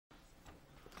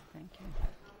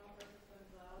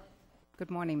Good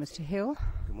morning, Mr. Hill.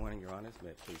 Good morning, Your Honors. May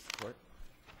it please the Court.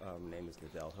 My name is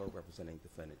Nadell Hill, representing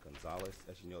Defendant Gonzalez.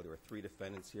 As you know, there are three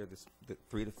defendants here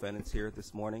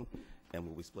this morning, and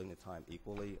we'll be splitting the time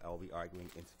equally. I will be arguing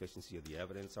insufficiency of the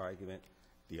evidence argument.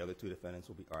 The other two defendants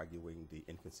will be arguing the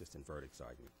inconsistent verdicts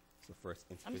argument. So first,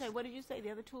 I'm sorry, what did you say?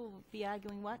 The other two will be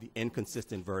arguing what? The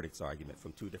inconsistent verdicts argument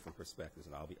from two different perspectives,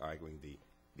 and I'll be arguing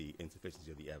the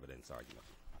insufficiency of the evidence argument.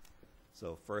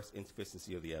 So first,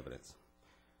 insufficiency of the evidence.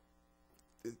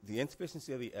 The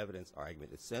insufficiency of the evidence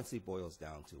argument essentially boils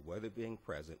down to whether being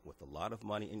present with a lot of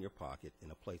money in your pocket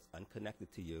in a place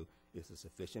unconnected to you is a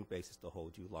sufficient basis to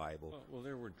hold you liable. Well,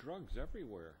 there were drugs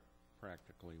everywhere,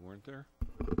 practically, weren't there?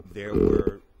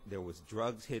 There was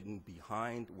drugs hidden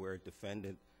behind where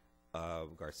Defendant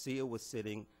Garcia was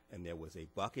sitting, and there was a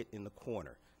bucket in the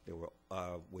corner. There were,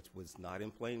 which was not in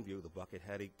plain view. The bucket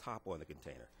had a top on the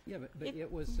container. Yeah, but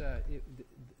it was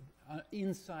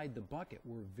inside the bucket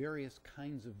were various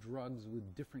kinds of drugs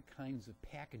with different kinds of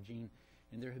packaging,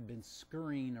 and there had been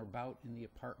scurrying about in the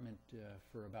apartment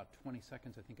for about 20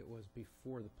 seconds, I think it was,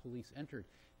 before the police entered.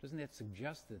 Doesn't that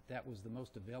suggest that that was the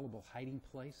most available hiding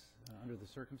place under the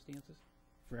circumstances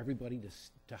for everybody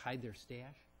to hide their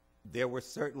stash? There were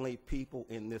certainly people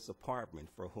in this apartment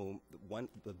for whom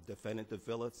the defendant, the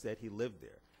villa, said he lived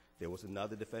there. There was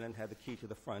another defendant who had the key to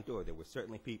the front door. There were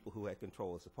certainly people who had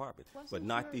control of this apartment, but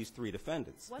not these three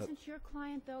defendants. Wasn't your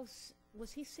client, though,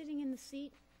 was he sitting in the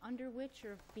seat under which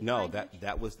or behind No, which?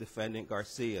 that was Defendant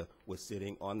Garcia was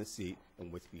sitting on the seat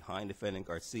in which behind Defendant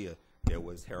Garcia there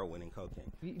was heroin and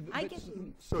cocaine.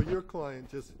 So your client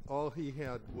just, all he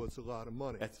had was a lot of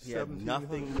money. He had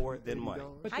nothing more than money.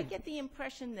 I get the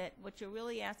impression that what you're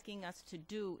really asking us to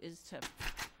do is to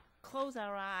close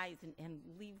our eyes and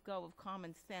leave go of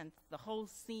common sense. The whole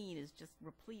scene is just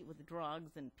replete with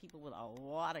drugs and people with a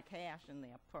lot of cash in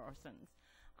their persons,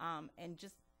 and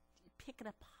just pick it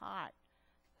apart.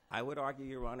 I would argue,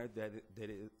 Your Honor, that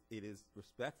it is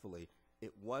respectfully,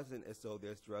 it wasn't as though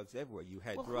there's drugs everywhere. You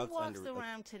had drugs under. Who walks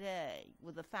around today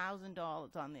with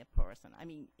 $1,000 on their person? I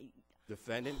mean,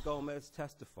 Defendant Gomez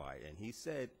testified, and he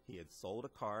said he had sold a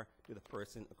car to the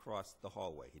person across the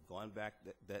hallway. He'd gone back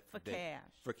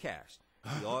for cash.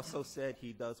 He also said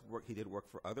he did work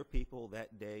for other people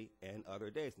that day and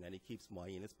other days, and then he keeps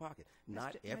money in his pocket.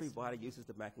 Not everybody uses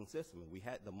the banking system.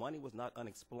 The money was not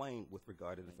unexplained with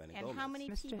regard to Defendant Gomez. And how many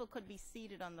people could be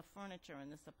seated on the furniture in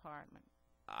this apartment?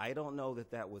 I don't know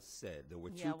that was said. There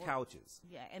were two couches.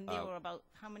 Yeah, and there were about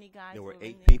how many guys? There were in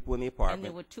 8 there? people in the apartment, and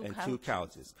there were two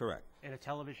couches. Correct. And a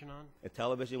television on? A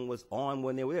television was on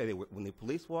when they were there. When the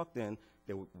police walked in,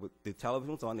 the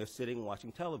television was on. They're sitting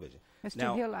watching television.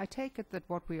 Mr. Hill, I take it that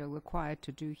what we are required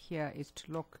to do here is to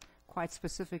look quite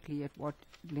specifically at what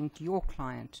linked your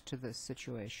client to this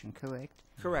situation, correct?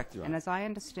 Correct, Your Honor. And as I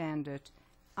understand it,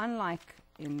 unlike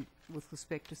with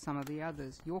respect to some of the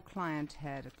others, your client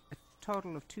had a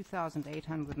total of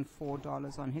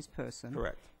 $2,804 on his person.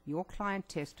 Correct. Your client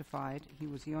testified. He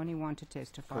was the only one to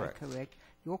testify, correct?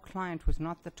 Your client was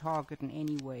not the target in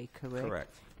any way, correct?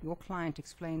 Correct. Your client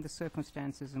explained the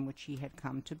circumstances in which he had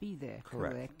come to be there,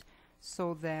 correct?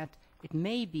 So that it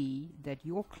may be that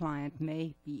your client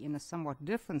may be in a somewhat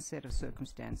different set of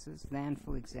circumstances than,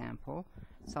 for example,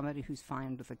 somebody who's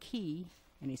found with a key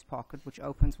in his pocket, which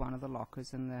opens one of the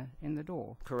lockers in the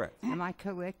door. Correct. Am I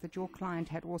correct that your client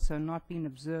had also not been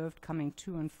observed coming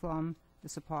to and from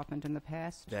this apartment in the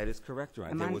past? That is correct, Your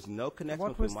Honor. There was no connection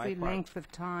what between was my the length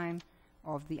of time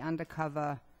of the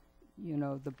undercover,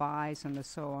 the buys and the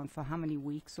so on, for how many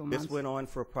weeks or months? This went on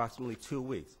for approximately 2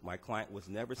 weeks. My client was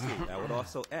never seen. I would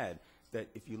also add that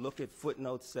if you look at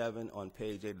footnote 7 on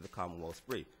page 8 of the Commonwealth's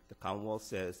brief, the Commonwealth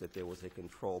says that there was a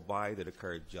controlled buy that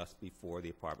occurred just before the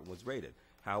apartment was raided.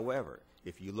 However,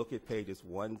 if you look at pages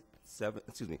 157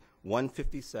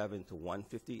 to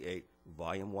 158,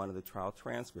 volume 1 of the trial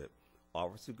transcript,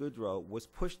 Officer Goodrow was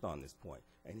pushed on this point,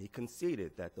 and he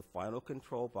conceded that the final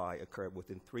control buy occurred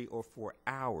within 3 or 4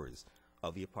 hours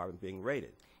of the apartment being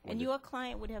raided. And your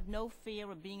client would have no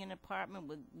fear of being in an apartment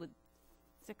with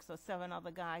 6 or 7 other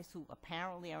guys who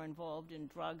apparently are involved in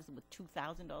drugs with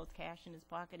 $2,000 cash in his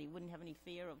pocket. He wouldn't have any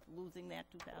fear of losing that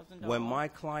 $2,000. When my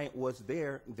client was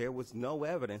there was no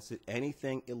evidence that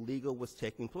anything illegal was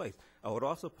taking place. I would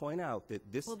also point out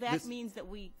that this... Well, that means that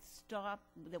we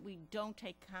don't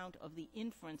take count of the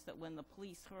inference that when the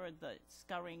police heard the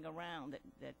scurrying around,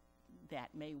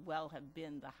 that may well have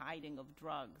been the hiding of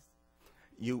drugs.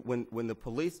 When the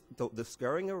police, the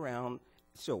scurrying around...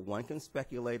 So one can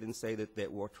speculate and say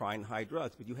that we're trying to hide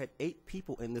drugs, but you had 8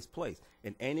 people in this place.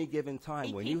 At any given time,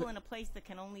 8 people in a place that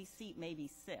can only seat maybe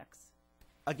 6.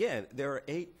 again, there are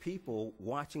 8 people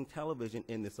watching television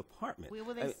in this apartment. Where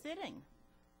were they sitting?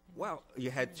 Well,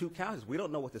 you had 2 couches. We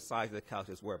don't know what the size of the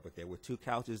couches were, but there were 2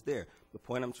 couches there. The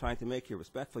point I'm trying to make here,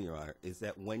 respectfully, Your Honor, is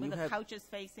that when Were you the have... couches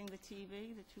facing the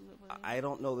TV, the 2 that were there? I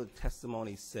don't know that the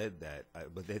testimony said that,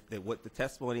 but what the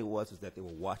testimony was that they were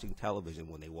watching television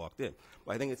when they walked in.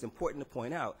 But I think it's important to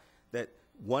point out that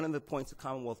one of the points the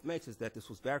Commonwealth makes is that this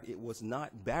was it was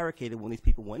not barricaded when these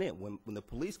people went in. When the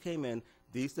police came in,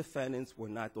 these defendants were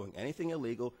not doing anything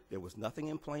illegal. There was nothing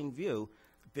in plain view.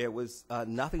 There was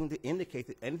nothing to indicate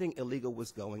that anything illegal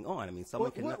was going on. I mean,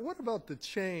 someone What about the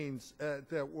chains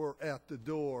that were at the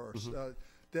doors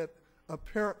that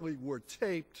apparently were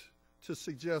taped to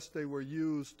suggest they were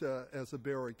used as a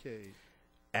barricade?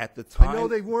 At the time, I know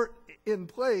they weren't in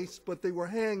place, but they were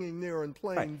hanging there in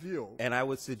plain view. And I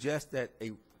would suggest that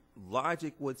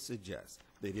logic would suggest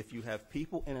that if you have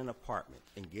people in an apartment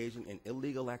engaging in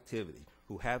illegal activity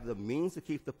who have the means to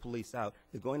keep the police out,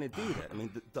 they're going to do that. I mean,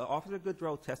 the Officer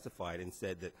Goodrow testified and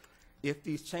said that if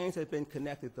these chains had been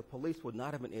connected, the police would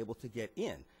not have been able to get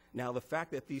in. Now, the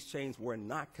fact that these chains were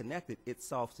not connected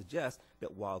itself suggests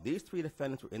that while these 3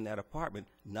 defendants were in that apartment,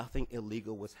 nothing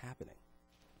illegal was happening.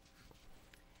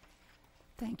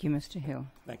 Thank you, Mr. Hill.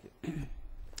 Thank you.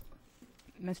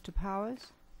 Mr.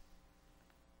 Powers?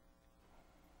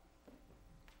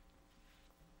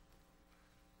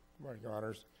 Good morning, Your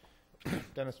Honors.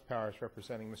 Dennis Powers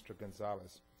representing Mr.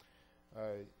 Gonzalez.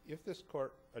 If this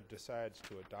court decides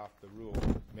to adopt the rule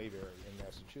of Mayberry in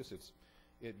Massachusetts,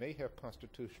 it may have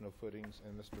constitutional footings,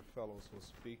 and Mr. Fellows will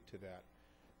speak to that.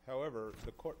 However,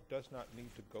 the court does not need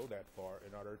to go that far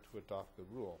in order to adopt the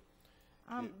rule.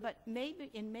 But maybe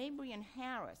in Mabry and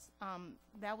Harris,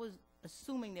 that was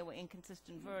assuming there were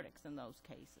inconsistent verdicts in those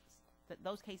cases. That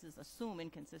those cases assume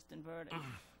inconsistent verdicts.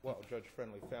 Well, Judge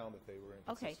Friendly found that they were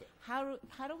inconsistent. Okay.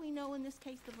 How do we know in this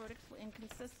case the verdicts were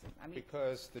inconsistent? I mean,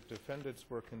 because the defendants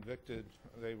were convicted,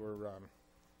 they were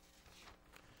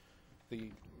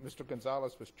Mr.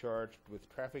 Gonzalez was charged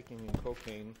with trafficking in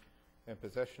cocaine and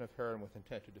possession of heroin with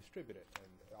intent to distribute it.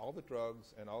 And all the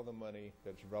drugs and all the money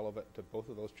that's relevant to both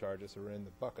of those charges are in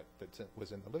the bucket that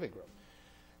was in the living room.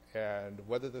 And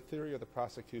whether the theory of the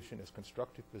prosecution is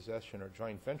constructive possession or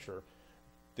joint venture,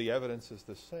 the evidence is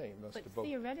the same. But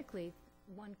theoretically,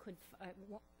 one could,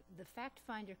 the fact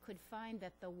finder could find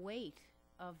that the weight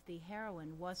of the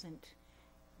heroin wasn't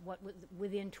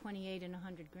within 28 and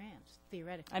 100 grams,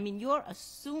 theoretically. I mean, you're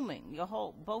assuming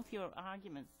both your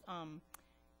arguments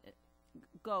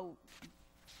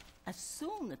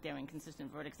assume that they're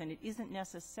inconsistent verdicts, and it isn't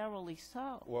necessarily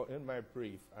so. Well, in my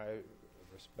brief, I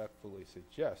respectfully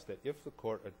suggest that if the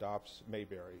court adopts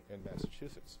Mayberry in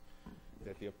Massachusetts,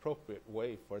 that the appropriate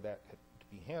way for that to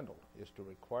be handled is to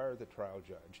require the trial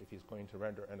judge, if he's going to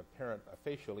render a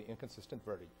facially inconsistent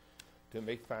verdict, to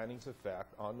make findings of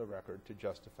fact on the record to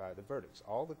justify the verdicts.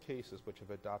 All the cases which have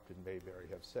adopted Mayberry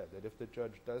have said that if the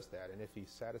judge does that, and if he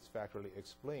satisfactorily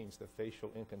explains the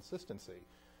facial inconsistency,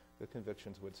 the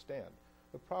convictions would stand.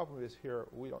 The problem is here,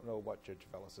 we don't know what Judge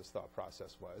Velez's thought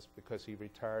process was, because he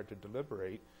retired to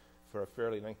deliberate for a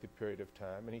fairly lengthy period of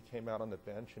time, and he came out on the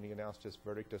bench and he announced his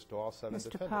verdict as to all 7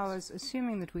 defendants. Mr. Powers,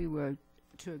 assuming that we were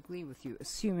to agree with you,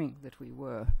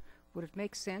 would it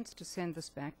make sense to send this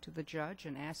back to the judge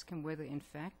and ask him whether, in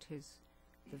fact,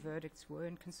 the verdicts were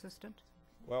inconsistent?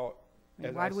 Well,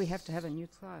 why do we have to have a new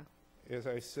trial? As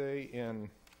I say in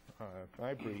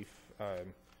my brief,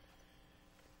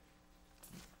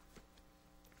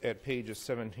 at pages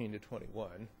 17 to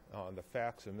 21, on the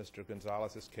facts of Mr.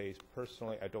 Gonzalez's case,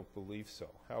 personally, I don't believe so.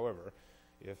 However,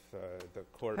 if the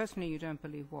court... Personally, you don't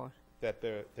believe what?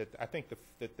 I think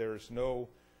that there's no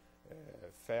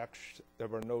facts, there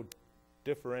were no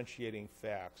differentiating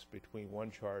facts between one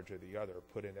charge or the other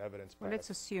put in evidence by... Well, let's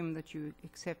assume that you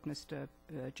accept Mr.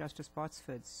 Justice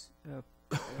Botsford's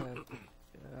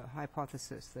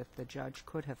hypothesis that the judge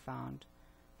could have found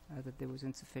that there was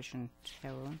insufficient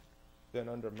heroin. Then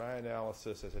under my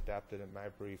analysis, as adapted in my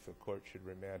brief, the court should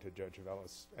remand to Judge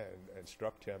Velez and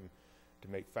instruct him to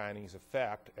make findings of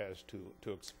fact as to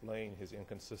explain his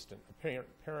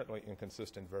apparently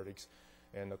inconsistent verdicts,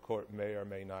 and the court may or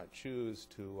may not choose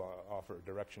to offer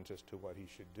directions as to what he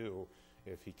should do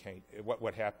if he can't, what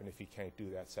would happen if he can't do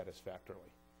that satisfactorily.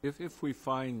 If we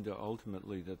find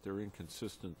ultimately that they're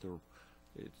inconsistent,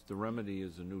 the remedy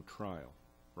is a new trial,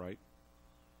 right?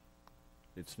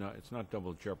 It's not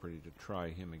double jeopardy to try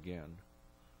him again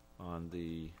on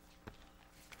the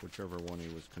whichever one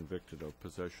he was convicted of,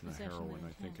 possession of heroin,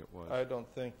 I think it was. I don't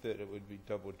think that it would be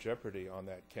double jeopardy on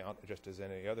that count, just as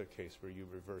any other case where you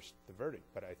reversed the verdict.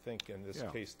 But I think in this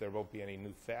case there won't be any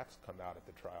new facts come out at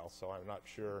the trial, so I'm not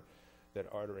sure that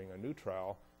ordering a new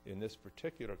trial in this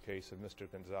particular case of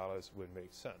Mr. Gonzalez would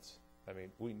make sense. I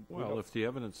mean, well, if the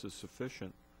evidence is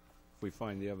sufficient, if we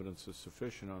find the evidence is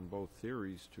sufficient on both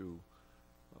theories to,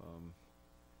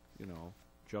 you know,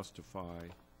 justify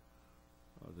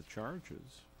the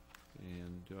charges,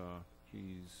 and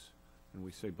and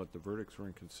we say, but the verdicts were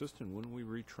inconsistent, wouldn't we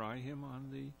retry him on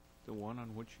the one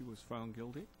on which he was found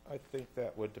guilty? I think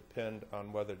that would depend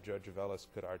on whether Judge Velas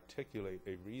could articulate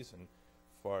a reason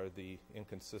for the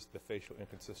facial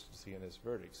inconsistency in his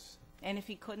verdicts. And if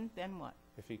he couldn't, then what?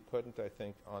 If he couldn't, I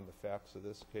think on the facts of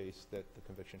this case that the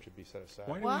conviction should be set aside.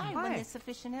 Why? When there's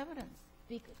sufficient evidence.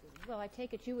 Well, I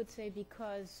take it you would say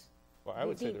because Well, I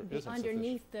would say there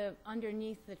isn't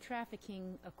underneath the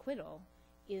trafficking acquittal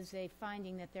is a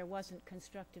finding that there wasn't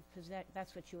constructive possession.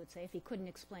 That's what you would say if he couldn't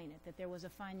explain it, that there was a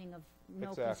finding of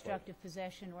no constructive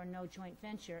possession or no joint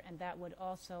venture, and that would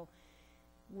also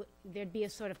there'd be a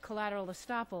sort of collateral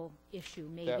estoppel issue,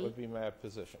 maybe. That would be my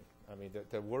position. I mean,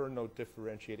 there were no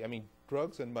differentiating. I mean,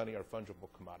 drugs and money are fungible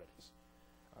commodities.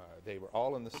 They were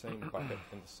all in the same bucket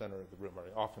in the center of the room, or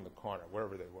off in the corner,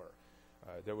 wherever they were.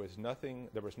 There was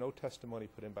no testimony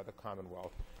put in by the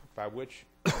Commonwealth by which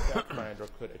a fact finder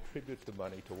could attribute the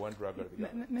money to one drug or the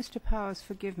other. Mr. Powers,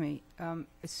 forgive me.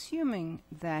 Assuming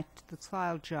that the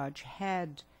trial judge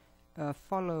had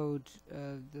followed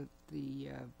the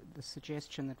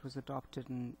suggestion that was adopted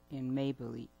in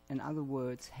Mayberry, in other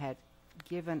words, had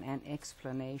given an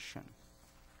explanation,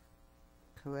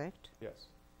 correct? Yes.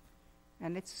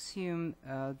 And let's assume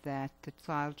that the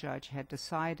trial judge had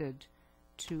decided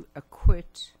to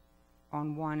acquit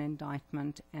on one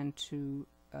indictment and to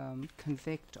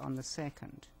convict on the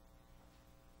second,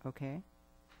 okay?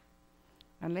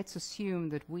 And let's assume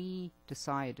that we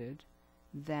decided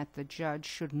that the judge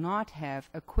should not have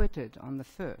acquitted on the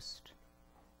first,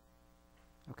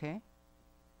 okay?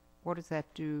 What does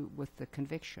that do with the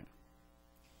conviction?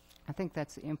 I think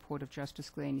that's the import of Justice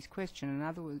Glaney's question. In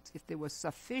other words, if there was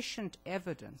sufficient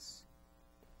evidence,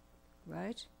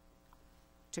 right,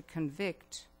 to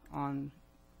convict on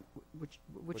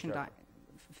which indictment?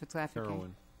 For trafficking?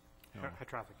 Heroin. No.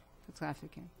 Trafficking. For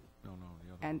trafficking. No,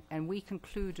 the other one. And we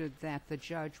concluded that the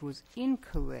judge was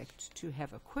incorrect to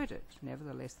have acquitted.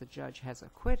 Nevertheless, the judge has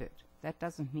acquitted. That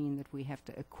doesn't mean that we have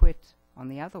to acquit on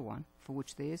the other one, for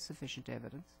which there is sufficient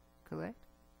evidence, correct?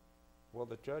 Well,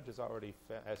 the judge has already,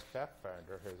 as fact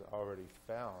finder, has already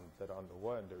found that on the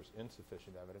one there's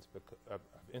insufficient evidence,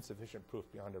 insufficient proof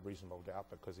beyond a reasonable doubt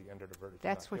because he entered a verdict.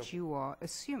 That's what you are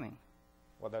assuming.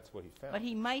 Well, that's what he found. But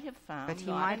he might have found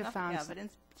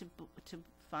evidence to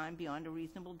find beyond a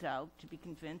reasonable doubt to be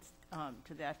convinced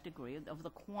to that degree of the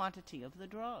quantity of the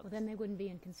drugs. Well, then they wouldn't be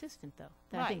inconsistent, though.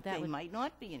 Right, I think that they might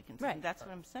not be inconsistent. Right. That's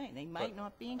what I'm saying. They might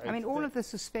not be inconsistent. I mean, all of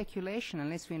this is speculation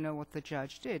unless we know what the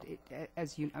judge did. I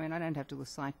mean, I don't have to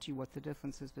recite to you what the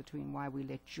difference is between why we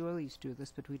let juries do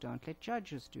this, but we don't let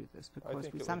judges do this, because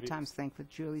we sometimes think that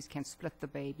juries can split the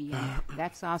baby, and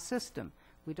that's our system.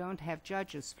 We don't have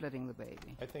judges splitting the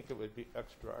baby. I think it would be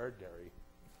extraordinary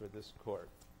for this court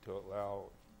to allow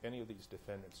any of these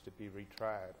defendants to be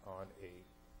retried on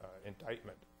a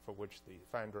indictment for which the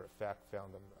finder of fact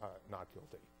found them not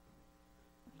guilty.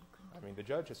 I mean, the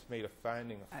judge has made a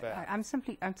finding of fact.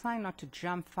 I'm trying not to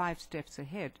jump 5 steps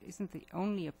ahead. Isn't the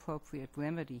only appropriate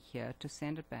remedy here to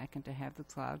send it back and to have the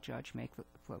trial judge make the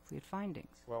appropriate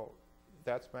findings? Well,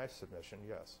 that's my submission,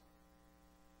 yes.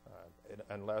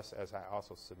 Unless, as I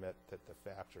also submit, that the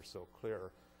facts are so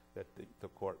clear that the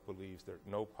court believes that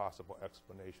no possible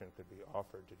explanation could be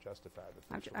offered to justify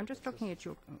the facial I'm just looking at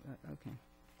your...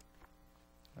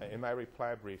 okay. In my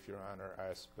reply brief, Your Honor,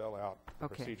 I spell out the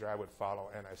procedure I would follow,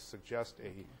 and I suggest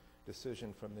a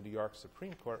decision from the New York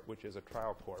Supreme Court, which is a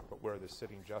trial court, but where the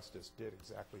sitting justice did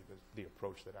exactly the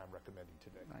approach that I'm recommending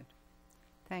today. Right.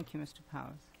 Thank you, Mr.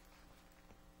 Powers.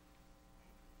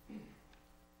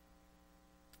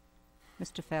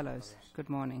 Mr. Fellows, good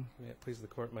morning. May it please the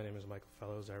Court, my name is Michael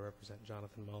Fellows. I represent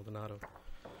Jonathan Maldonado.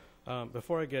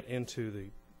 Before I get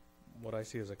into what I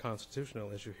see as a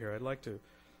constitutional issue here, I'd like to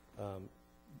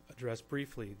address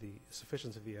briefly the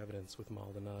sufficiency of the evidence with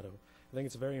Maldonado. I think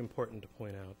it's very important to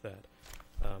point out that,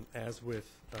 as with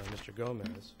Mr.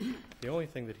 Gomez, the only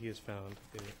thing that he has found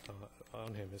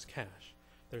on him is cash.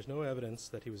 There's no evidence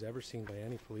that he was ever seen by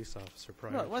any police officer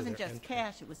prior to their No, it wasn't just entry.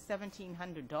 cash. It was $1,700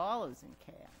 in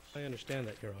cash. I understand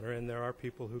that, Your Honor, and there are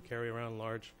people who carry around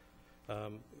large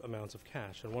amounts of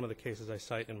cash. And one of the cases I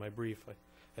cite in my brief,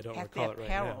 I don't At recall their it right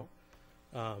peril.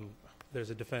 now. there's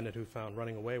a defendant who found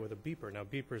running away with a beeper. Now,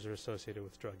 beepers are associated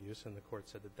with drug use, and the court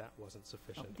said that that wasn't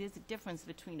sufficient. Oh, there's a difference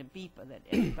between a beeper that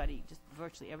everybody, just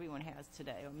virtually everyone has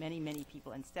today, or many, many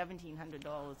people, and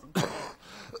 $1,700 in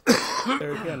cash.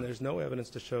 There again, there's no evidence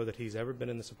to show that he's ever been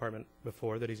in this apartment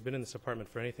before, that he's been in this apartment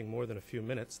for anything more than a few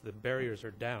minutes. The barriers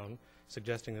are down,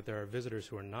 suggesting that there are visitors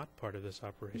who are not part of this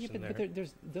operation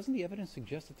Doesn't the evidence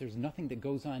suggest that there's nothing that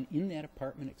goes on in that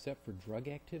apartment except for drug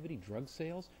activity, drug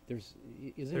sales? Is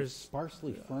it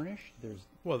sparsely furnished?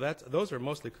 Well, those are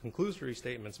mostly conclusory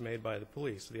statements made by the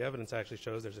police. The evidence actually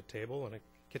shows there's a table and a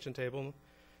kitchen table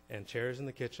and chairs in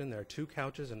the kitchen. There are 2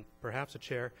 couches and perhaps a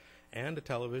chair and a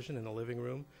television in the living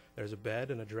room. There's a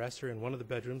bed and a dresser in one of the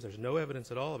bedrooms. There's no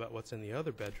evidence at all about what's in the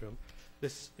other bedroom.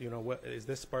 Is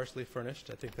this sparsely furnished?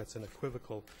 I think that's an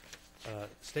equivocal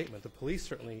statement. The police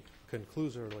certainly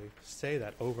conclusively say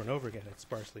that over and over again, it's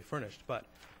sparsely furnished, but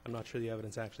I'm not sure the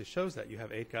evidence actually shows that. You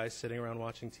have 8 guys sitting around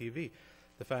watching TV.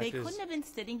 The fact They couldn't have been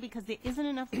sitting because there isn't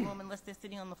enough room unless they're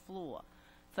sitting on the floor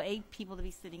for 8 people to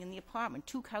be sitting in the apartment.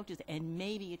 2 couches and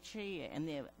maybe a chair, and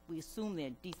we assume they're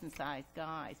decent-sized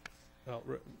guys. Well,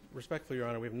 respectfully, Your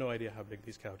Honor, we have no idea how big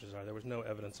these couches are. There was no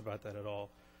evidence about that at all.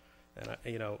 And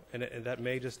and that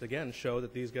may just, again, show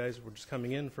that these guys were just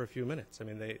coming in for a few minutes. I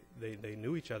mean, they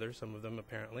knew each other, some of them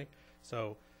apparently.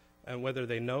 So, and whether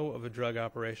they know of a drug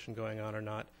operation going on or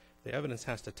not, the evidence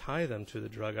has to tie them to the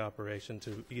drug operation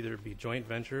to either be joint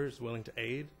ventures willing to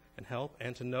aid and help,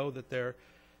 and to know that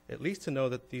at least to know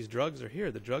that these drugs are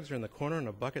here. The drugs are in the corner in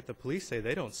a bucket. The police say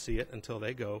they don't see it until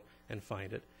they go and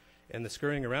find it. And the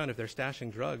scurrying around, if they're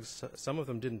stashing drugs, some of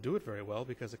them didn't do it very well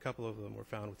because a couple of them were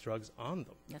found with drugs on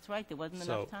them. That's right. There wasn't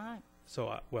enough time. So,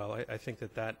 I think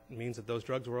that means that those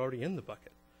drugs were already in the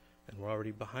bucket and were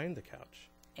already behind the couch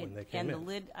when they came in. And the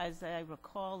lid, as I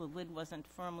recall, the lid wasn't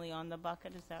firmly on the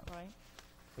bucket. Is that right?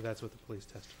 Well, that's what the police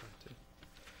testified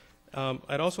to.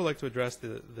 I'd also like to address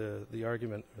the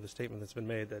argument or the statement that's been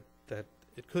made that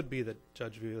it could be that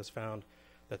Judge Vilas found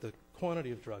that the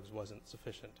quantity of drugs wasn't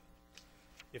sufficient.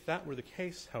 If that were the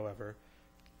case, however,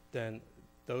 then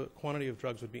the quantity of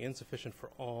drugs would be insufficient for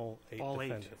all 8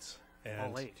 defendants.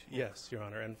 All 8? Yes, Your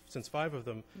Honor. And since 5 of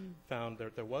them found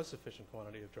that there was sufficient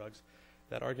quantity of drugs,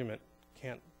 that argument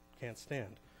can't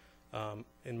stand.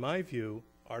 In my view,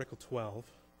 Article 12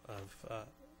 of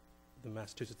the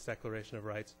Massachusetts Declaration of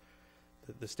Rights,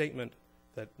 the statement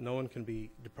that no one can be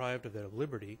deprived of their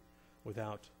liberty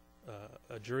without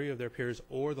a jury of their peers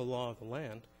or the law of the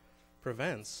land,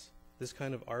 prevents this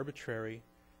kind of arbitrary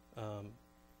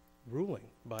ruling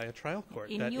by a trial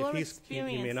court. That if he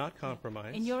may not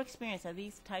compromise. In your experience, are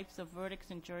these types of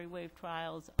verdicts in jury waived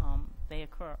trials, they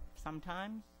occur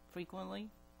sometimes, frequently,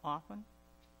 often?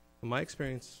 My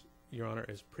experience, Your Honor,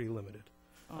 is pretty limited.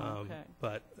 Okay.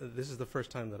 But this is the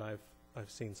first time that I've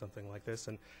seen something like this,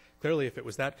 and clearly, if it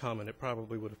was that common, it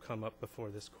probably would have come up before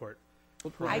this court.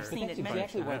 I've seen it many times. That's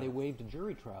exactly why they waived a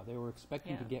jury trial. They were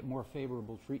expecting to get more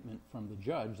favorable treatment from the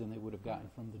judge than they would have gotten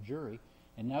from the jury,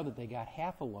 and now that they got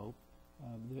half a loaf,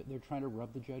 they're trying to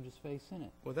rub the judge's face in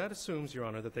it. Well, that assumes, Your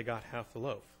Honor, that they got half the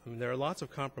loaf. I mean, there are lots of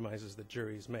compromises that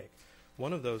juries make.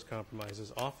 One of those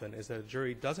compromises often is that a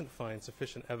jury doesn't find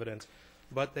sufficient evidence,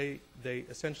 but they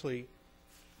essentially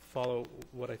follow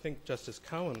what I think Justice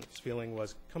Cowan's feeling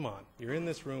was, come on, you're in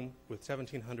this room with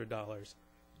 $1,700,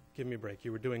 give me a break,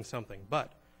 you were doing something.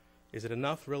 But is it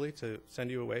enough, really, to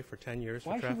send you away for 10 years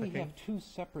for trafficking? Why should we have 2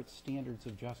 separate standards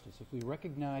of justice? If we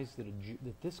recognize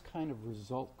that this kind of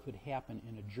result could happen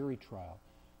in a jury trial,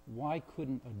 why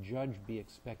couldn't a judge be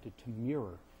expected to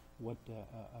mirror what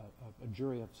a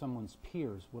jury of someone's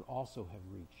peers would also have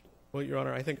reached? Well, Your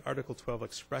Honor, I think Article 12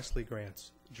 expressly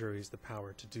grants juries the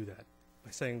power to do that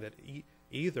by saying that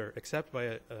either, except by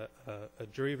a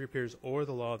jury of your peers or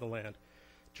the law of the land,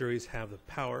 juries have the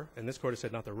power, and this Court has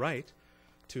said not the right,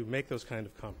 to make those kind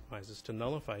of compromises, to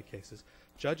nullify cases.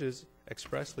 Judges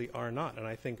expressly are not, and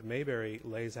I think Mayberry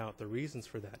lays out the reasons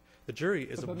for that. The jury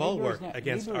is a bulwark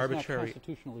against arbitrary... Mayberry's not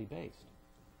constitutionally based.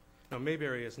 No,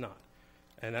 Mayberry is not,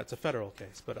 and that's a federal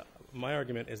case. But my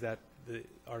argument is that the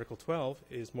Article 12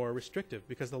 is more restrictive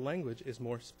because the language is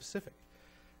more specific.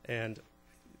 And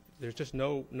there's just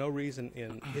no reason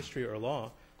in history or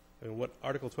law. I mean, what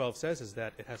Article 12 says is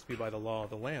that it has to be by the law of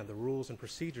the land, the rules and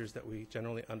procedures that we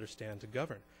generally understand to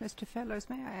govern. Mr. Fellows,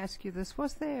 may I ask you this?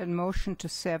 Was there a motion to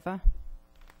sever?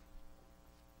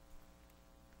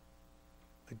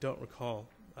 I don't recall.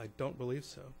 I don't believe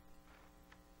so.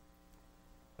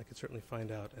 I could certainly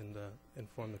find out and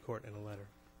inform the Court in a letter.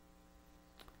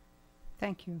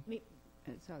 Thank you.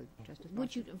 Sorry,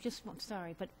 Justice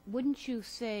sorry, but wouldn't you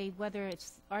say whether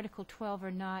it's Article 12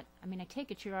 or not? I mean, I take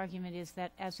it your argument is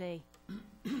that as a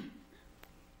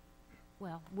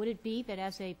Well, would it be that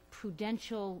as a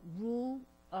prudential rule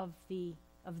of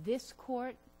this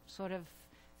court, sort of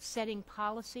setting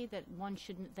policy that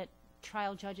that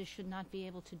trial judges should not be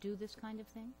able to do this kind of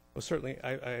thing? Well, certainly,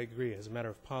 I agree, as a matter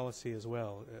of policy as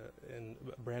well. And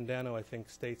Brandano, I think,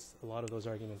 states a lot of those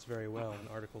arguments very well in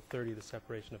Article 30, the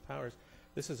separation of powers.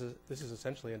 This is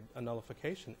essentially a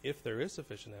nullification. If there is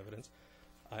sufficient evidence,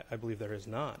 I believe there is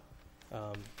not.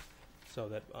 So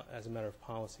that, as a matter of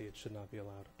policy, it should not be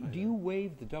allowed. Do you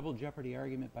waive the double jeopardy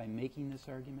argument by making this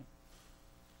argument?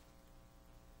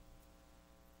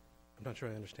 I'm not sure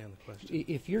I understand the question.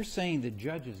 If you're saying that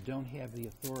judges don't have the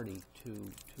authority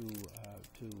to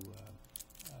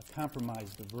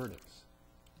compromise the verdicts,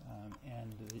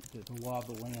 and the law of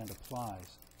the land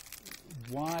applies,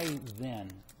 why then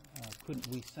couldn't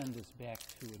we send this back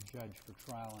to a judge for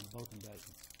trial on both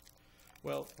indictments?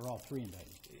 Well, or all three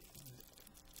indictments?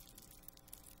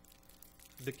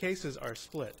 The cases are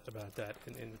split about that.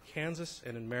 In Kansas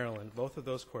and in Maryland, both of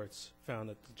those courts found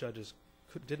that the judges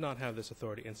did not have this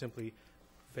authority and simply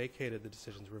vacated the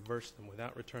decisions, reversed them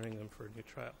without returning them for a new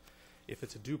trial. If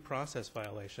it's a due process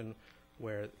violation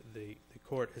where the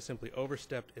court has simply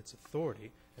overstepped its authority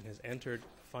and has entered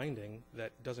a finding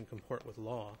that doesn't comport with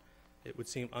law, it would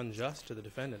seem unjust to the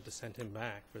defendant to send him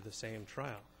back for the same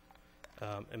trial.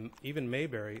 And even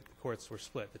Mayberry, the courts were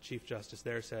split. The Chief Justice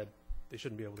there said they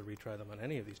shouldn't be able to retry them on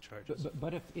any of these charges.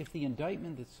 But if the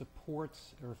indictment that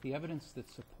supports, or if the evidence that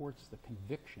supports the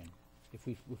conviction, if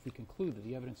we conclude that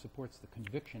the evidence supports the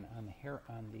conviction on the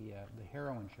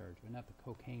heroin charge, but not the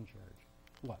cocaine charge,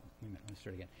 what? Let me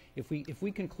start again. If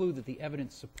we conclude that the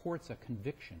evidence supports a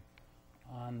conviction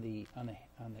on the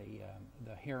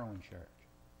heroin charge,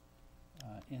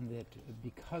 and that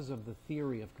because of the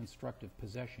theory of constructive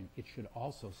possession, it should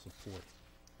also support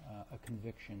a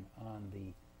conviction on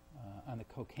the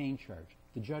cocaine charge,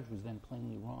 the judge was then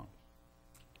plainly wrong.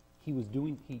 He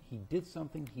did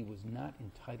something he was not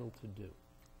entitled to do.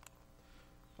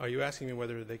 Are you asking me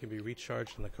whether they can be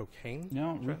recharged on the cocaine?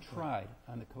 No, retried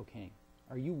on the cocaine.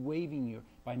 Are you waiving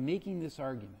by making this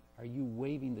argument, are you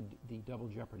waiving the double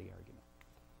jeopardy argument?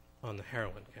 On the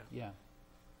heroin count? Yeah.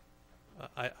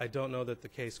 I don't know that the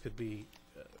case could be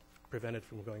prevented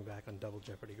from going back on double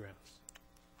jeopardy grounds.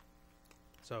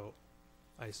 So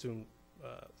I assume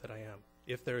that I am,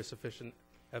 if there is sufficient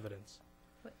evidence.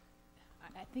 But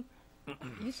I think,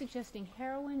 are you suggesting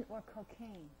heroin or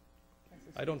cocaine?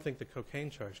 I don't think the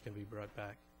cocaine charge can be brought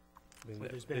back. I mean,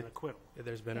 there's been an acquittal.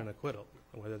 There's been an acquittal.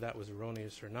 And whether that was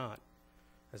erroneous or not,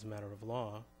 as a matter of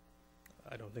law,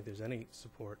 I don't think there's any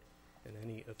support and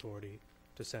any authority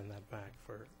to send that back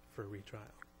for retrial.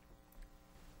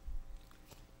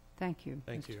 Thank you,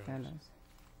 Thank you, Mr. Your Honor. Fellows.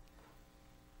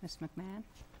 Ms. McMahon?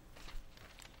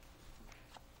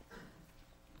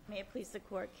 May it please the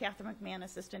Court, Catherine McMahon,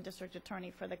 Assistant District Attorney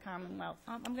for the Commonwealth.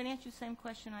 I'm going to ask you the same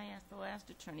question I asked the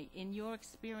last attorney. In your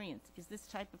experience, is this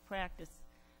type of practice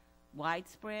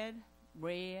widespread,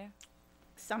 rare?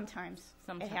 Sometimes it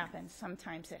Sometimes. happens.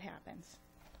 Sometimes it happens.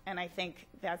 And I think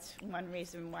that's one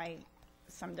reason why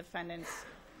some defendants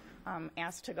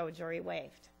ask to go jury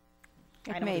waived.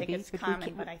 I don't think it's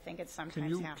common, but I think it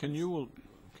sometimes happens.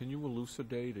 Can you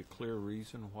elucidate a clear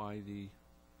reason why he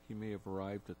may have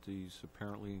arrived at these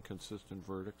apparently inconsistent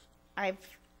verdicts? I've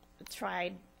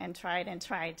tried and tried and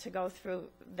tried to go through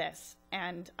this,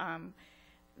 and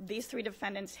these three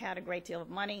defendants had a great deal of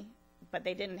money, but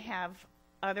they didn't have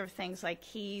other things like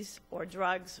keys or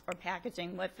drugs or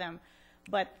packaging with them,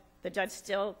 but the judge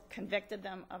still convicted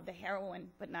them of the heroin,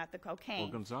 but not the cocaine.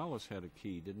 Well, Gonzalez had a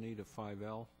key, didn't he, to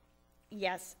 5L?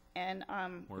 Yes, and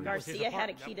Where Garcia had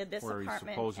a key to this where apartment.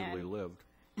 he supposedly lived.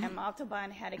 And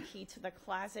Montalban had a key to the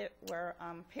closet where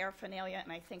paraphernalia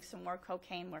and I think some more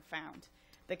cocaine were found.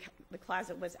 The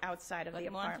closet was outside of the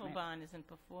apartment. But Montalban isn't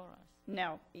before us.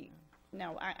 No,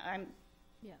 I'm...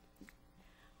 Yeah.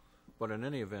 But in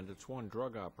any event, it's one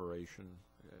drug operation,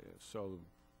 so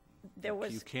There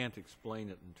was... you can't explain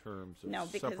it in terms of No,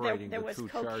 because separating there the was two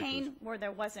cocaine charges. where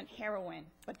there wasn't heroin,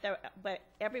 but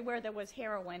everywhere there was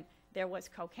heroin, there was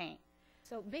cocaine.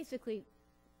 So basically,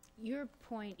 your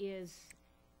point is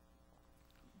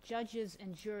judges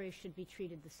and juries should be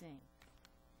treated the same.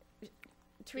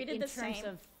 Treated the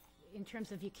same. In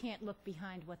terms of you can't look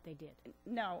behind what they did.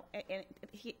 No,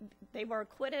 they were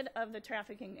acquitted of the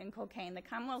trafficking in cocaine. The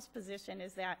Commonwealth's position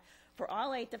is that for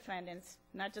all 8 defendants,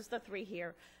 not just the 3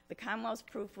 here, the Commonwealth's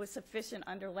proof was sufficient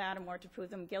under Lattimore to prove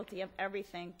them guilty of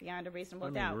everything beyond a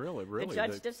reasonable doubt. Really, the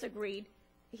judge disagreed.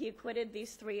 He acquitted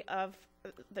these 3 of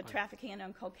the trafficking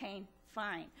in cocaine,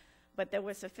 fine. But there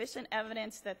was sufficient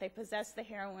evidence that they possessed the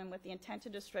heroin with the intent to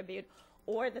distribute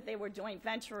or that they were joint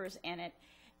venturers in it.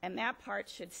 And that part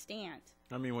should stand.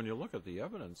 I mean, when you look at the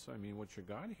evidence, I mean, what you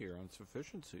got here on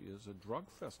sufficiency is a drug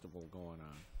festival going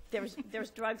on.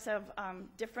 There's drugs of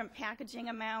different packaging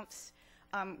amounts,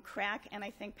 crack, and I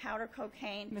think powder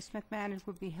cocaine. Ms. McMahon, it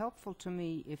would be helpful to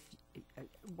me if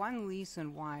one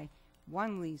reason why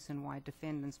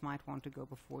defendants might want to go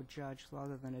before a judge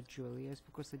rather than a jury is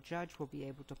because the judge will be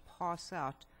able to parse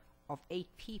out of 8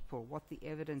 people what the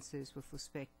evidence is with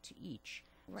respect to each.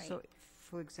 Right. So,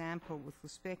 for example, with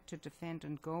respect to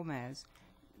Defendant Gomez,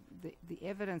 the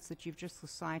evidence that you've just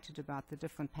recited about the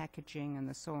different packaging and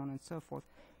the so on and so forth,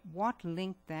 what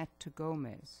linked that to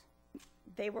Gomez?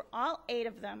 They were, all 8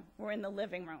 of them were in the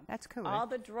living room. That's correct. All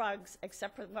the drugs,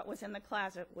 except for what was in the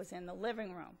closet, was in the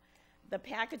living room. The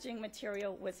packaging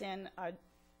material was in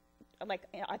like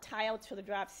a tile to the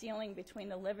drop ceiling between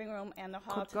the living room and the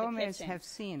hall to the kitchen. Could Gomez have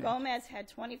seen it? Gomez had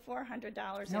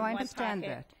 $2,400 in No, I one understand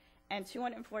pocket that. and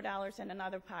 $204 in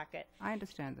another pocket. I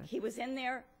understand that. He was in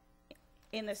there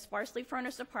in the sparsely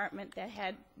furnished apartment that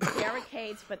had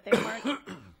barricades, but they weren't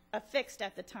affixed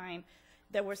at the time.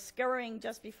 There was scurrying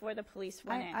just before the police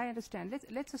went in. I understand.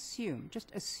 Let's assume,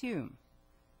 just assume,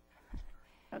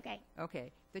 Okay.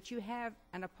 that you have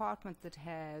an apartment that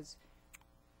has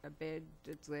a bed,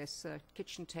 a dresser,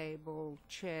 kitchen table,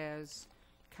 chairs,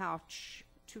 couch,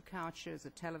 2 couches, a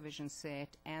television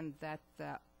set, and that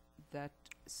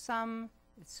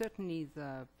certainly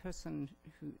the person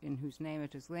in whose name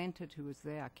it is rented, who was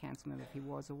there, I can't remember if he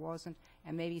was or wasn't,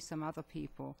 and maybe some other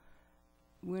people,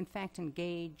 were in fact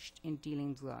engaged in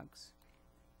dealing drugs.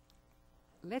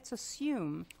 Let's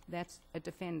assume that a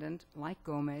defendant like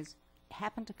Gomez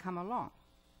happened to come along,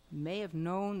 may have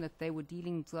known that they were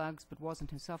dealing drugs but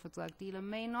wasn't himself a drug dealer,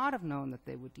 may not have known that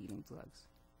they were dealing drugs,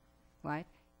 right?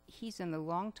 He's in the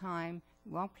wrong time,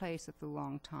 wrong place at the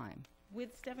wrong time.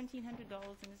 With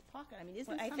 $1,700 in his pocket. I mean,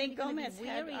 isn't Well, I somebody think gonna be Gomez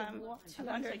had wary of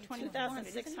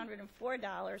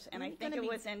 $2,604, and I He's think gonna it be-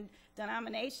 was in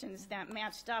denominations that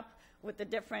matched up with the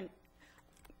different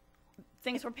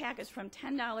things were packaged from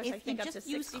 $10, I If think, you up to just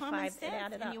use common $65. It sense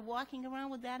added and up. you're walking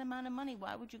around with that amount of money,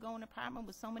 why would you go in an apartment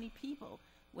with so many people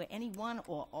where any one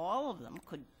or all of them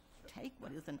could take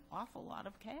what is an awful lot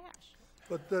of cash?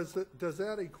 But does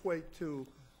that equate to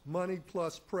money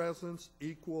plus presence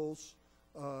equals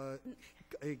a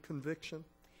conviction?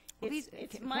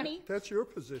 It's money, That's your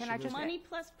position. Can I isn't just it? money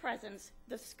plus presence,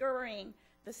 the scurrying,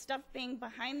 the stuff being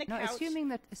behind the No, couch.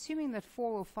 assuming that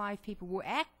 4 or 5 people were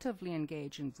actively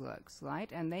engaged in drugs,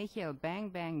 right? And they hear bang,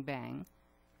 bang, bang,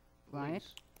 right?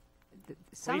 Police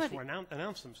Somebody, will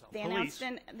announce themselves. They Police. announced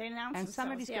and themselves,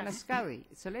 somebody's yeah. going to scurry.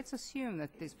 So let's assume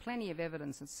that there's plenty of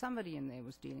evidence that somebody in there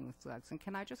was dealing with drugs. And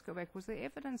can I just go back? Was there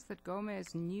evidence that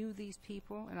Gomez knew these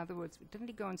people? In other words, didn't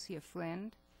he go and see a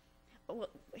friend? Well,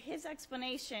 his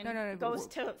explanation No, goes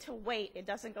to weight. It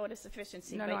doesn't go to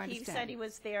sufficiency. No, but I he understand. said he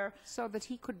was there. So that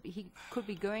he could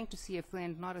be going to see a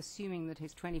friend, not assuming that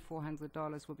his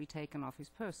 $2,400 will be taken off his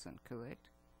person, correct?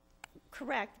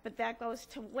 Correct, but that goes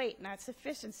to weight, not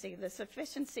sufficiency. The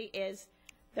sufficiency is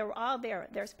they're all there.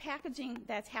 There's packaging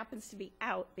that happens to be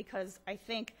out because I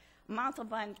think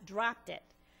Montalban dropped it.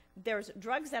 There's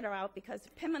drugs that are out because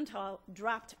Pimentel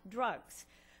dropped drugs.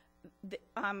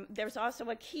 There's also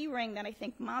a key ring that I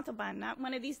think Montalban, not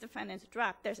one of these defendants,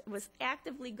 dropped. There was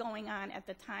actively going on at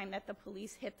the time that the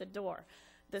police hit the door.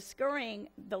 The scurrying,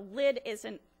 the lid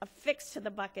isn't affixed to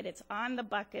the bucket. It's on the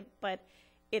bucket, but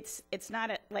it's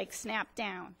not like snapped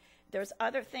down. There's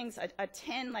other things, a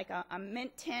tin, like a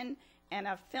mint tin, and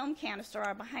a film canister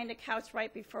are behind a couch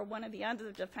right before one of the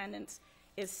other defendants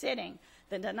is sitting.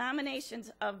 The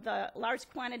denominations of the large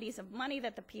quantities of money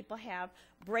that the people have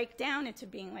break down into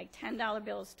being like $10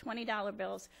 bills, $20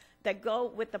 bills that go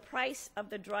with the price of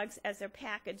the drugs as they're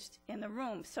packaged in the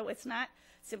room. So it's not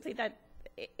simply that,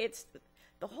 it's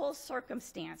the whole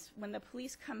circumstance. When the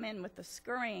police come in with the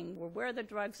scurrying, where the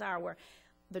drugs are, where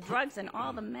the drugs and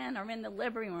all the men are in the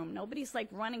living room. Nobody's like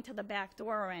running to the back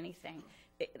door or anything.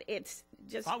 It's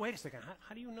just... Oh, wait a second.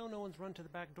 How do you know no one's run to the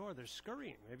back door? They're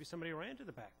scurrying. Maybe somebody ran to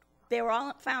the back door. They were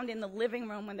all found in the living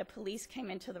room when the police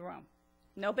came into the room.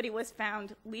 Nobody was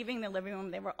found leaving the living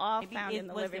room. They were all found in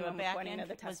the living room, according to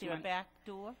the testimony. Was there a back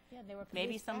door? Yeah, there were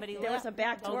Maybe police somebody back There left. was a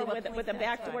back Oh, door there were with a police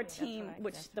backdoor outside. team,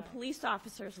 which the police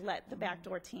officers let the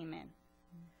backdoor team in.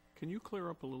 Can you clear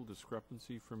up a little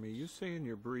discrepancy for me? You say in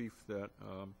your brief that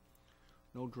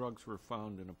no drugs were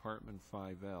found in apartment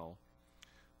 5L,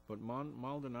 but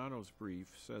Maldonado's brief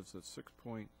says that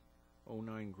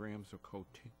 6.09 grams of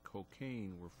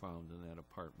cocaine were found in that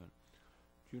apartment.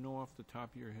 Do you know off the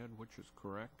top of your head which is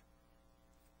correct?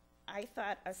 I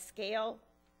thought a scale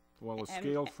Well, a and-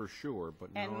 scale for sure,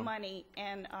 but and no. money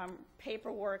and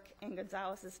paperwork in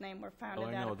Gonzalez's name were found Well,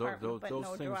 in I that know apartment, but those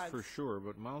no things drugs. for sure.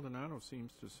 But Maldonado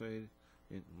seems to say,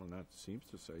 well, not seems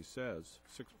to say, says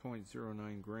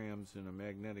 6.09 grams in a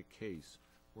magnetic case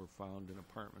were found in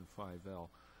apartment 5L.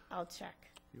 I'll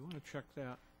check. You want to check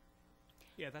that?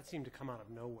 Yeah, that seemed to come out of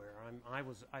nowhere.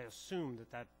 I assumed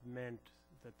that meant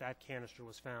that canister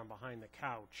was found behind the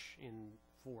couch in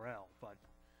 4L, but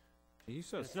He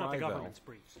says it's not 5L. the government's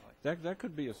brief. So That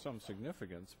could be of some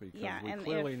significance because Yeah, we and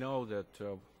clearly if- know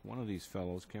that one of these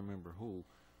fellows, can't remember who,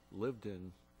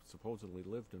 supposedly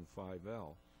lived in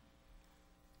 5L.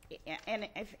 And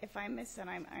if I missed it,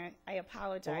 I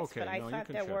apologize. Oh, okay. But I No, you thought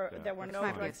can there check were that. there were That's no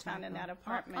fine. drugs found in that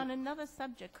apartment. On another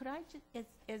subject, could I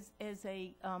just, as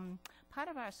a part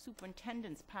of our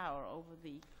superintendent's power over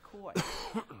the court,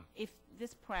 if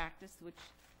this practice,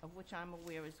 of which I'm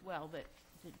aware as well, that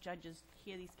the judges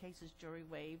hear these cases jury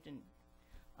waived and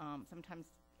sometimes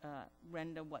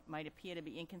render what might appear to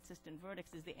be inconsistent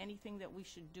verdicts, is there anything that we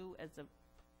should do as a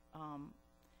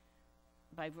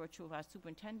by virtue of our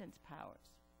superintendent's powers?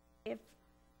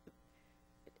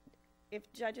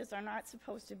 If judges are not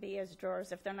supposed to be as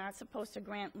jurors, if they're not supposed to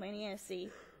grant leniency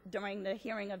during the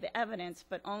hearing of the evidence,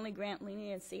 but only grant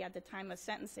leniency at the time of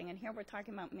sentencing, and here we're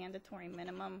talking about mandatory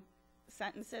minimum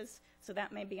sentences, so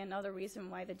that may be another reason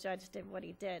why the judge did what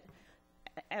he did.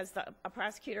 As a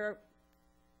prosecutor,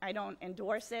 I don't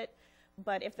endorse it,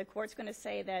 but if the court's going to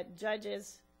say that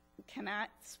judges cannot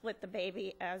split the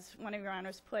baby, as one of your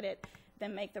honors put it,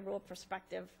 then make the rule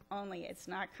prospective only. It's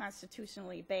not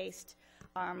constitutionally based.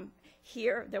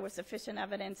 Here, there was sufficient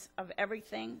evidence of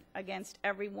everything against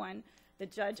everyone. The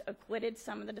judge acquitted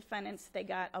some of the defendants. They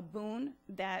got a boon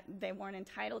that they weren't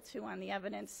entitled to on the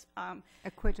evidence.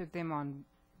 Acquitted them on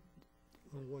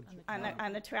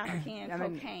On the trafficking and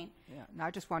cocaine. Yeah. No,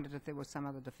 I just wondered if there were some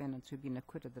other defendants who'd been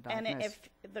acquitted that I And missed.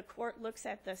 if the court looks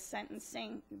at the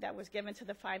sentencing that was given to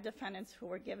the 5 defendants who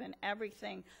were given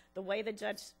everything, the way the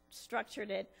judge structured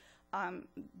it,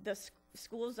 the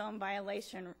school zone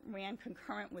violation ran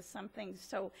concurrent with something,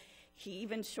 so he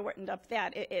even shortened up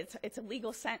that. It's a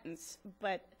legal sentence,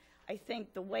 but I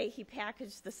think the way he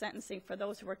packaged the sentencing for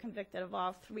those who were convicted of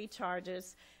all 3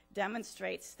 charges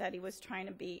demonstrates that he was trying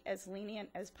to be as lenient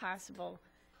as possible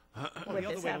well, with the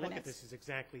other this way to look at evidence. this is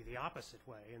exactly the opposite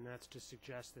way, and that's to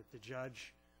suggest that the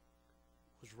judge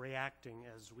was reacting,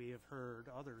 as we have heard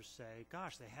others say,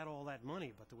 gosh, they had all that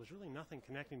money, but there was really nothing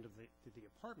connecting to the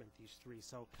apartment, these 3.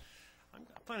 So I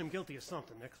find them guilty of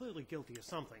something. They're clearly guilty of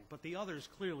something, but the others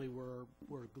clearly were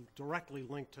directly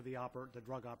linked to the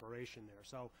drug operation there.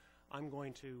 So I'm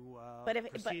going to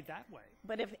proceed that way.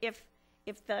 But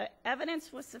if the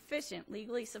evidence was sufficient,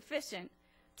 legally sufficient,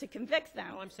 to convict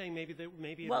them. Well, I'm saying maybe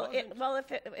it well,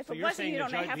 wasn't. if So it you're wasn't, saying you the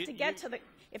don't judge- have you- to get you- to the.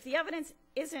 If the evidence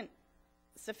isn't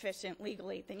sufficient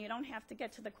legally, then you don't have to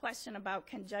get to the question about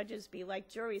can judges be like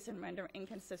juries and render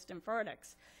inconsistent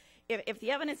verdicts. If the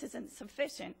evidence isn't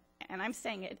sufficient, and I'm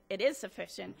saying it is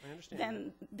sufficient, I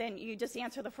understand then you just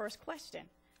answer the first question.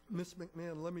 Ms.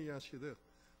 McMahon, let me ask you this.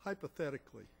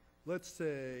 Hypothetically, let's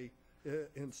say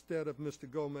instead of Mr.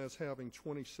 Gomez having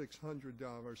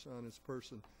 $2,600 on his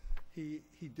person, he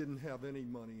didn't have any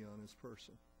money on his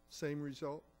person. Same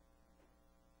result?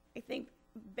 I think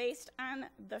based on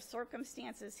the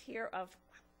circumstances here of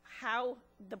how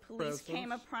the police came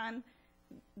Presence. upon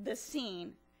the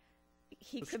scene,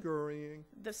 The scurrying?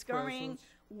 the scurrying, presence?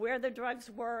 where the drugs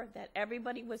were, that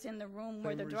everybody was in the room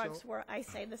where Same the drugs result? were, I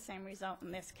say the same result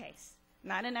in this case.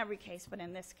 Not in every case, but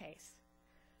in this case.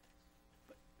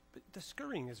 But the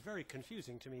scurrying is very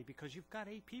confusing to me because you've got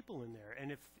 8 people in there,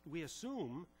 and if we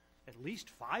assume at least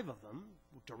 5 of them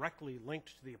directly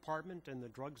linked to the apartment and the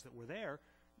drugs that were there,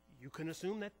 you can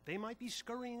assume that they might be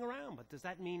scurrying around. But does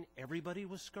that mean everybody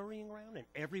was scurrying around and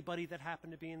everybody that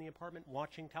happened to be in the apartment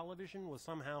watching television was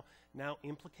somehow now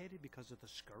implicated because of the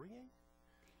scurrying?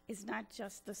 It's not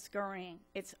just the scurrying.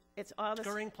 It's all the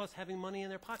Scurrying plus having money in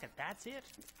their pocket. That's it.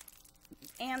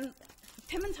 And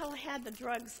Pimentel had the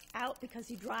drugs out because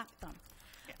he dropped them.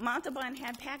 Montalban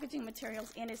had packaging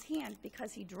materials in his hand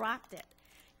because he dropped it.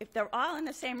 If they're all in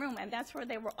the same room, and that's where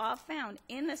they were all found,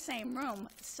 in the same room,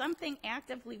 something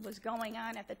actively was going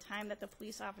on at the time that the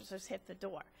police officers hit the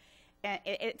door. And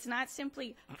it's not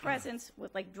simply presence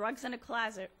with like drugs in a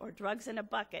closet or drugs in a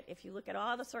bucket. If you look at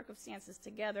all the circumstances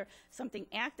together, something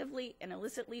actively and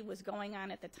illicitly was going on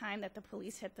at the time that the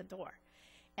police hit the door.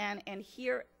 And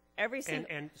here, every single...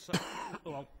 And so,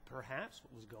 well, perhaps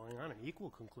what was going on, an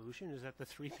equal conclusion, is that the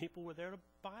 3 people were there to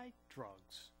buy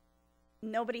drugs.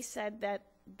 Nobody said that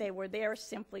they were there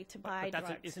simply to buy But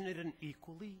drugs. isn't it an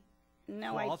equally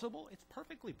No, Plausible? It's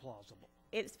perfectly plausible.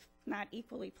 it's not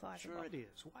equally plausible. Sure it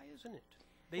is. Why isn't it?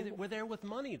 They were there with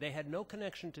money. They had no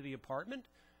connection to the apartment.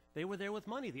 They were there with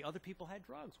money. The other people had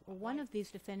drugs. Well, one of these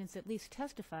defendants at least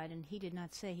testified, and he did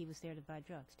not say he was there to buy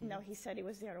drugs, did No, he? he said he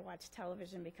was there to watch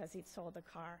television because he'd sold a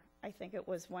car. I think it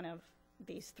was one of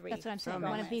these three. That's what I'm saying,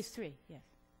 one of these three, yes.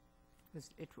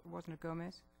 Wasn't it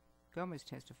Gomez? Gomez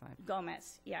testified.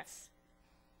 Gomez, yes.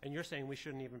 And you're saying we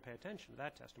shouldn't even pay attention to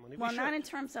that testimony? Well, we not should. in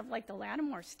terms of like the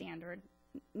Lattimore standard.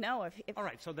 No, if All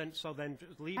right, so then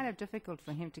just leave. Kind of difficult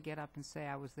for him to get up and say,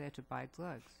 I was there to buy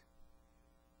drugs.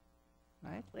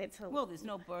 Right? it's a, Well, there's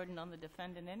no burden on the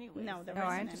defendant anyway. No, there No,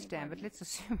 isn't I any understand, but burden. let's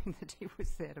assume that he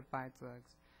was there to buy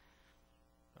drugs.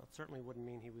 Well, it certainly wouldn't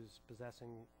mean he was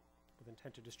possessing with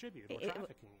intent to distribute or It- it-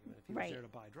 trafficking, even if he was right. there to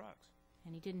buy drugs.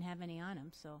 And he didn't have any on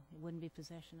him, so it wouldn't be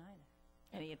possession either.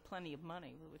 And he had plenty of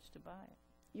money with which to buy it.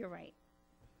 You're right.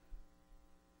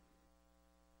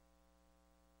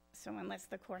 So unless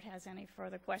the court has any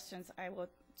further questions, I will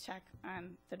check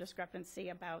on the discrepancy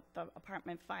about the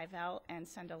apartment 5L and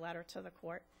send a letter to the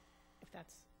court, if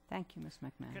that's... Thank you, Ms.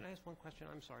 McMahon. Can I ask one question?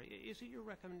 I'm sorry. Is it your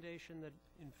recommendation that,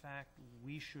 in fact,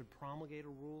 we should promulgate a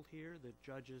rule here that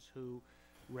judges who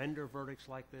render verdicts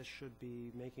like this should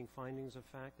be making findings of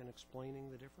fact and explaining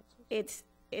the differences?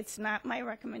 It's not my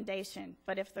recommendation,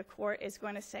 but if the court is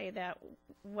going to say that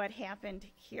what happened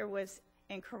here was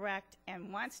incorrect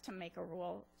and wants to make a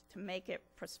rule, to make it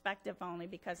prospective only,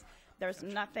 because there's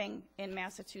nothing in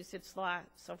Massachusetts law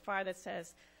so far that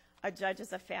says a judge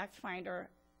is a fact finder,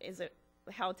 is it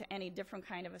held to any different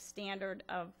kind of a standard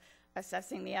of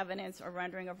assessing the evidence or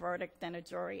rendering a verdict than a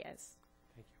jury is.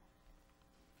 Thank you.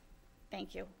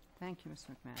 Thank you. Thank you, Ms.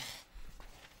 McMahon.